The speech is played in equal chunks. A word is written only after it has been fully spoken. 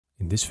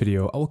In this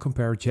video, I will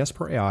compare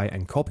Jasper AI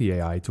and Copy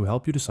AI to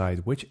help you decide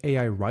which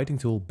AI writing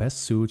tool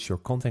best suits your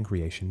content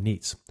creation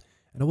needs.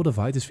 And I will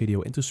divide this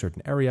video into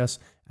certain areas,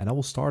 and I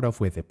will start off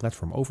with a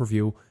platform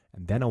overview,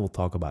 and then I will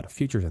talk about the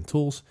features and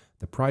tools,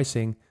 the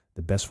pricing,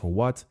 the best for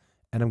what,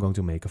 and I'm going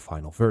to make a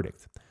final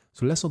verdict.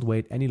 So let's not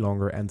wait any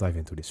longer and dive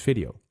into this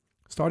video.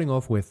 Starting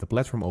off with the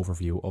platform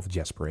overview of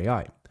Jasper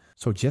AI.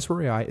 So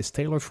Jasper AI is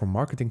tailored for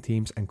marketing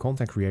teams and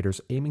content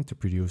creators aiming to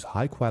produce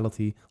high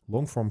quality,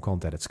 long-form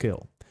content at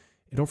scale.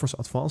 It offers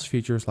advanced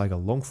features like a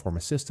long-form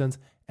assistant,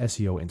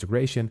 SEO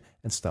integration,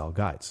 and style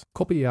guides.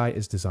 Copy AI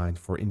is designed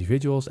for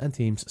individuals and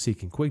teams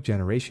seeking quick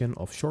generation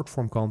of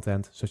short-form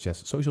content such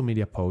as social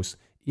media posts,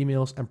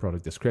 emails, and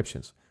product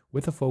descriptions,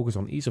 with a focus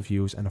on ease of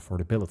use and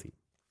affordability.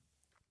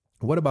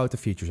 What about the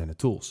features and the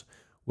tools?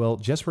 Well,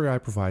 Jasper AI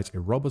provides a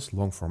robust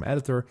long-form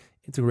editor,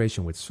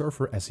 integration with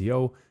server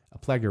SEO, a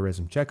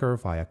plagiarism checker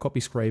via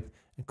CopyScrape,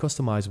 and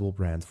customizable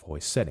brand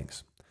voice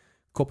settings.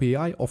 Copy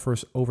AI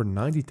offers over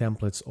 90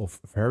 templates of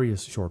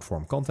various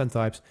short-form content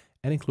types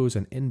and includes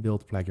an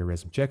inbuilt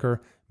plagiarism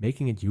checker,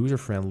 making it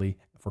user-friendly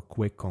for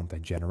quick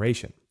content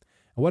generation.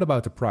 And what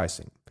about the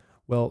pricing?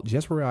 Well,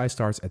 Jasper AI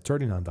starts at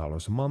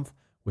 $39 a month,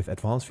 with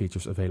advanced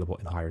features available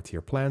in higher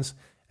tier plans,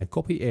 and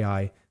Copy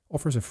AI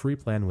offers a free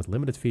plan with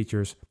limited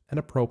features and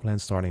a pro plan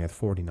starting at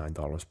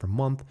 $49 per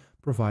month,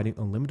 providing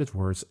unlimited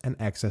words and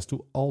access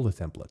to all the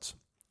templates.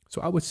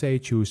 So I would say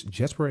choose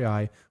Jasper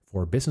AI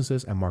for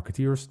businesses and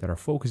marketeers that are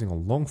focusing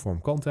on long-form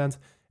content,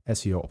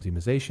 SEO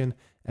optimization,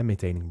 and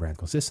maintaining brand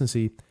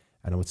consistency.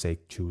 And I would say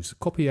choose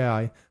Copy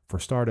AI for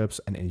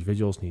startups and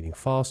individuals needing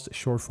fast,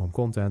 short-form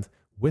content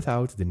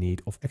without the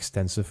need of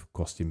extensive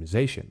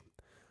customization.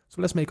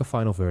 So let's make a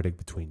final verdict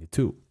between the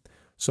two.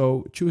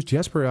 So choose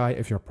Jasper AI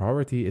if your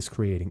priority is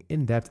creating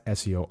in-depth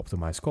SEO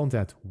optimized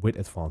content with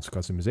advanced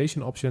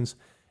customization options,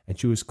 and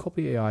choose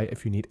Copy AI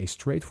if you need a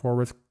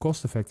straightforward,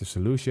 cost-effective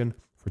solution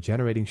for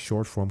generating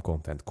short-form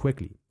content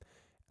quickly.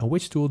 And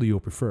which tool do you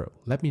prefer?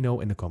 Let me know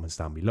in the comments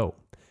down below.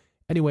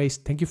 Anyways,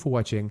 thank you for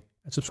watching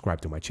and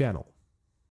subscribe to my channel.